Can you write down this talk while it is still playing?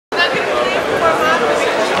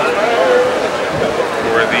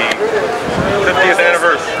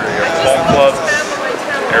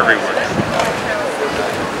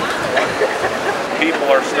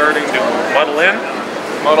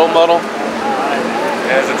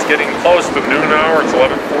getting close to noon hour. It's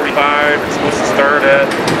 11:45. It's supposed to start at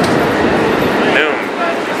noon.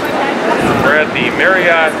 We're at the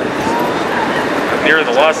Marriott near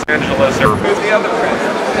the Los Angeles airport. Who's the other friend?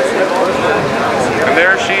 And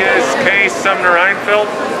there she is, Kay Sumner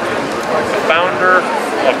Einfeld, the founder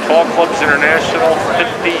of Tall Clubs International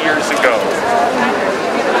 50 years ago.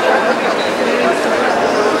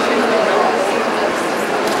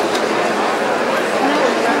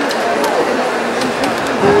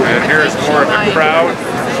 And here's more of the crowd.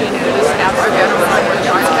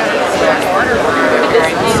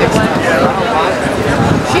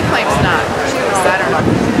 She claims not. I don't know.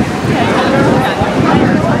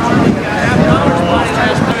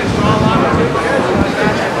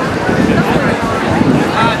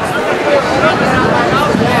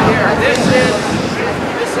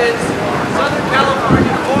 This is Southern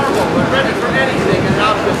California formal. We're ready for anything in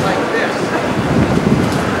outfits like this.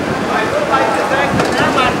 I would like to thank the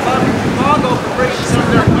Pageant Club in Chicago for bringing some of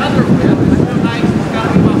their weather with. It's so nice. It's got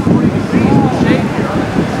to be about 40 degrees in the shade here.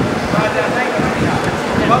 But thank you.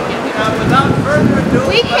 But without further ado,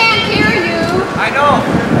 We can't hear you. I know.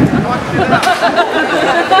 I want you to know.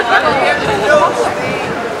 Let me introduce the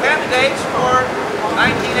candidates for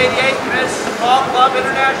 1988 Miss Tall Club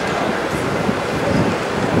International.